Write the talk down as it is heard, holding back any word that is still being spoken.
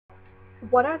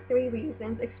What are 3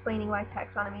 reasons explaining why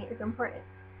taxonomy is important?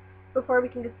 Before we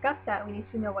can discuss that, we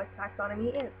need to know what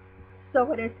taxonomy is. So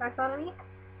what is taxonomy?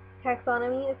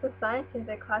 Taxonomy is a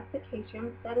scientific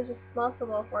classification that is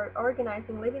responsible for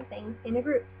organizing living things in a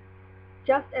group.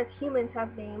 Just as humans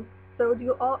have names, so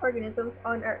do all organisms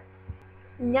on Earth.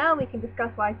 Now we can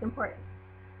discuss why it's important.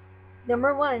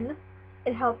 Number 1,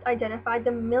 it helps identify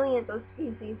the millions of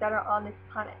species that are on this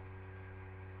planet.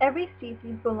 Every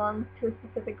species belongs to a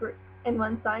specific group, and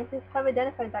when scientists have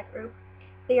identified that group,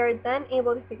 they are then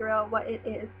able to figure out what it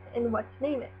is and what to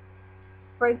name it.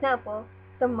 For example,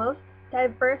 the most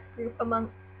diverse group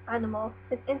among animals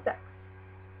is insects.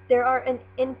 There are an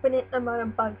infinite amount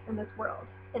of bugs in this world,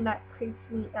 and that creeps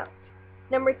me out.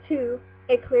 Number 2,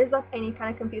 it clears up any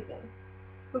kind of confusion.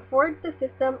 Before the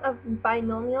system of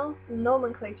binomial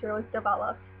nomenclature was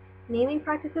developed, naming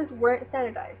practices weren't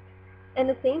standardized, and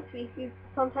the same species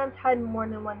sometimes had more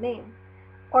than one name.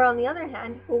 Or on the other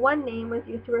hand, one name was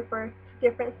used to refer to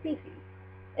different species,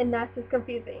 and that's just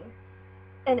confusing.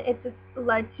 And it just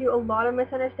led to a lot of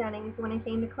misunderstandings when it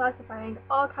came to classifying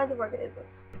all kinds of organisms.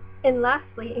 And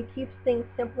lastly, it keeps things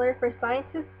simpler for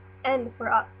scientists and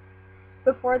for us.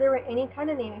 Before there were any kind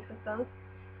of naming systems,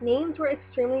 names were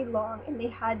extremely long and they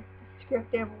had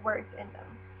descriptive words in them.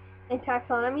 And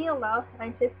taxonomy allows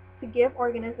scientists to give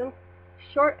organisms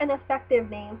short and effective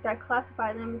names that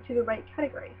classify them to the right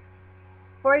category.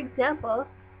 For example,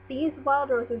 these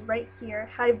wild roses right here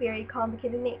had very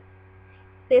complicated names.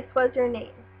 This was your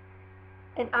name.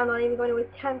 And I'm not even going to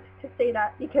attempt to say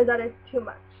that because that is too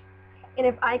much. And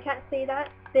if I can't say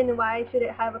that, then why should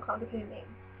it have a complicated name?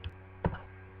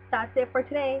 That's it for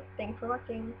today. Thanks for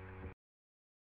watching.